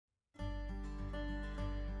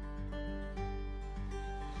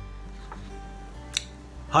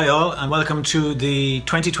Hi all, and welcome to the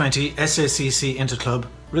 2020 SACC Interclub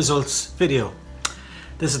results video.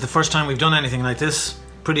 This is the first time we've done anything like this.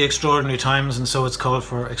 Pretty extraordinary times, and so it's called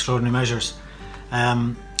for extraordinary measures.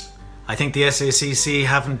 I think the SACC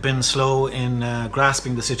haven't been slow in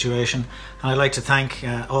grasping the situation, and I'd like to thank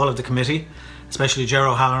all of the committee, especially Ger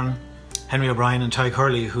O'Halloran, Henry O'Brien and Ty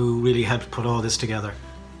Curley, who really helped put all this together.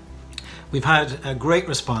 We've had a great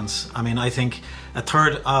response. I mean, I think a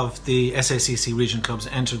third of the SACC region clubs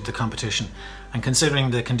entered the competition, and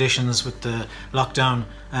considering the conditions with the lockdown,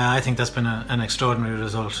 I think that's been an extraordinary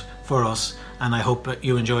result for us, and I hope that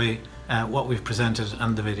you enjoy what we've presented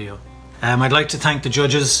and the video. I'd like to thank the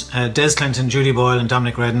judges, Des Clinton, Judy Boyle and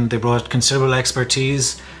Dominic Redden. They brought considerable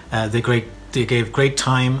expertise, they gave great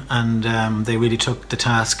time, and they really took the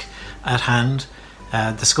task at hand.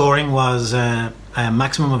 The scoring was a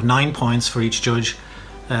maximum of 9 points for each judge,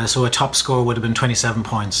 so a top score would have been 27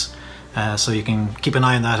 points. So you can keep an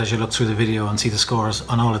eye on that as you look through the video and see the scores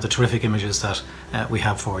on all of the terrific images that we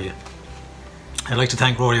have for you. I'd like to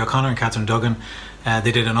thank Rory O'Connor and Catherine Duggan.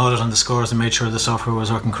 They did an audit on the scores and made sure the software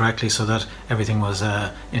was working correctly so that everything was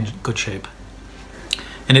in good shape.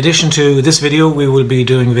 In addition to this video, we will be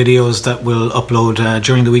doing videos that we'll upload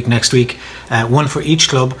during the week next week, one for each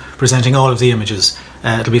club presenting all of the images.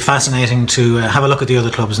 It'll be fascinating to have a look at the other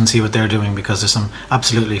clubs and see what they're doing, because there's some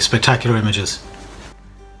absolutely spectacular images.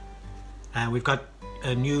 We've got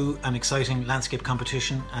a new and exciting landscape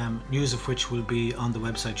competition, news of which will be on the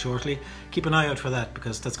website shortly. Keep an eye out for that,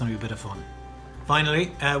 because that's going to be a bit of fun.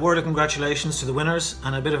 Finally, a word of congratulations to the winners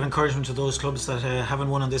and a bit of encouragement to those clubs that haven't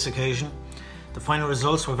won on this occasion. The final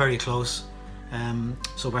results were very close,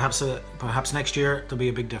 so perhaps next year there'll be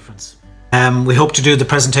a big difference. We hope to do the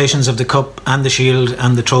presentations of the cup and the shield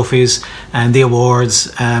and the trophies and the awards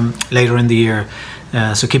later in the year.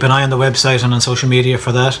 So keep an eye on the website and on social media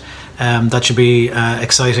for that. That should be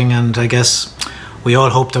exciting, and I guess we all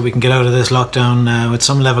hope that we can get out of this lockdown with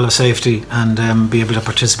some level of safety and be able to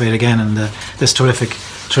participate again in this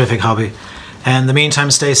terrific hobby. In the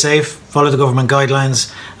meantime, stay safe, follow the government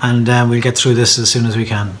guidelines, and we'll get through this as soon as we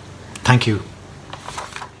can. Thank you.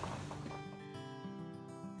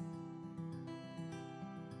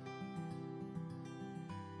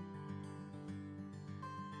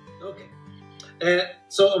 Okay.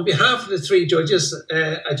 So on behalf of the three judges,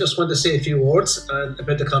 I just want to say a few words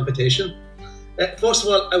about the competition. First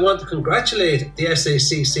of all, I want to congratulate the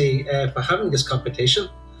SACC for having this competition.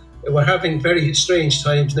 We're having very strange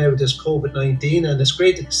times now with this COVID-19, and it's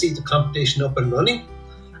great to see the competition up and running.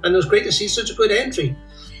 And it was great to see such a good entry.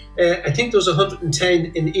 I think there was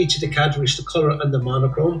 110 in each of the categories, the colour and the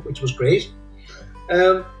monochrome, which was great.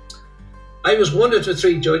 I was one of the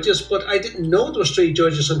three judges, but I didn't know there was three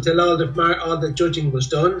judges until all the judging was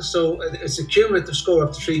done. So it's a cumulative score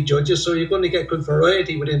of the three judges, so you're going to get good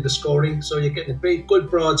variety within the scoring. So you're getting a good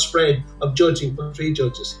broad spread of judging for three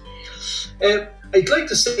judges. I'd like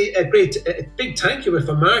to say a big thank you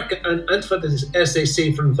for Mark and for the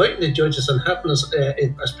SAC for inviting the judges and having us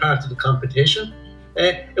as part of the competition.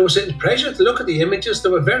 It was a pleasure to look at the images. They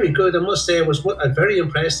were very good. I must say I was very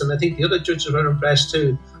impressed, and I think the other judges were impressed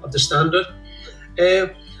too of the standard.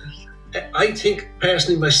 I think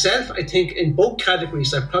personally myself, I think in both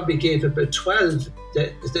categories I probably gave about 12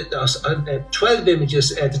 images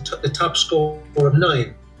the top score of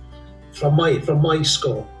 9 from my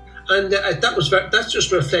score. And that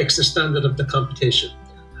just reflects the standard of the competition.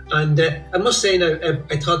 And I must say now,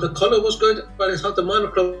 I thought the colour was good, but I thought the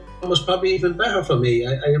monochrome was probably even better for me.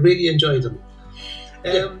 I really enjoyed them.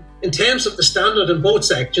 In terms of the standard in both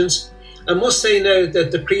sections, I must say now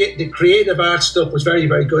that the creative art stuff was very,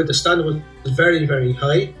 very good. The standard was very, very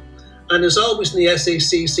high. And as always in the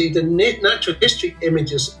SACC, the natural history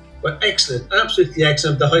images were excellent, absolutely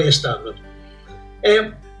excellent, the highest standard.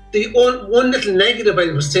 The one little negative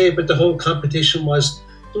I would say about the whole competition was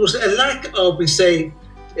there was a lack of, we say,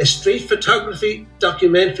 street photography,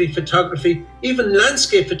 documentary photography, even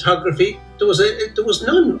landscape photography. There was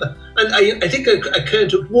none, and I think I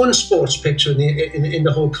counted one sports picture in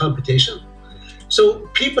the whole competition. So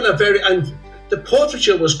people are and the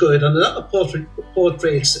portraiture was good, and a lot of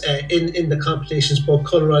portraits in the competitions, both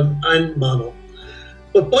colour and mono.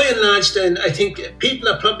 But by and large, then I think people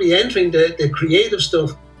are probably entering the creative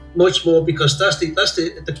stuff much more, because that's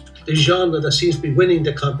the genre that seems to be winning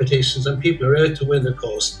the competitions, and people are out to win, of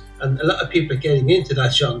course, and a lot of people are getting into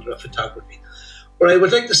that genre of photography. But I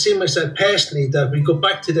would like to see myself personally that we go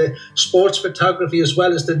back to the sports photography as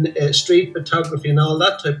well as the street photography and all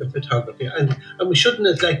that type of photography, and we shouldn't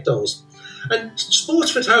neglect those. And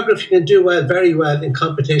sports photography can do very well in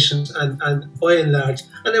competitions and by and large.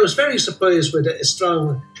 And I was very surprised with a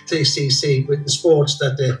strong SACC with the sports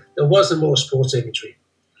that there wasn't more sports imagery.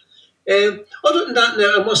 Other than that,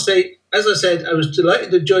 now I must say, as I said, I was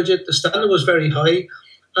delighted to judge it. The standard was very high,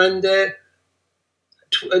 and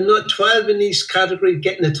 12 in each category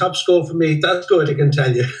getting a top score for me. That's good, I can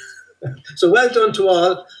tell you. So well done to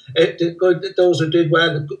all those who did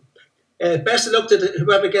well. Best of luck to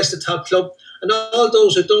whoever gets the top club, and all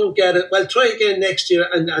those who don't get it. Well, try again next year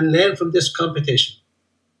and learn from this competition.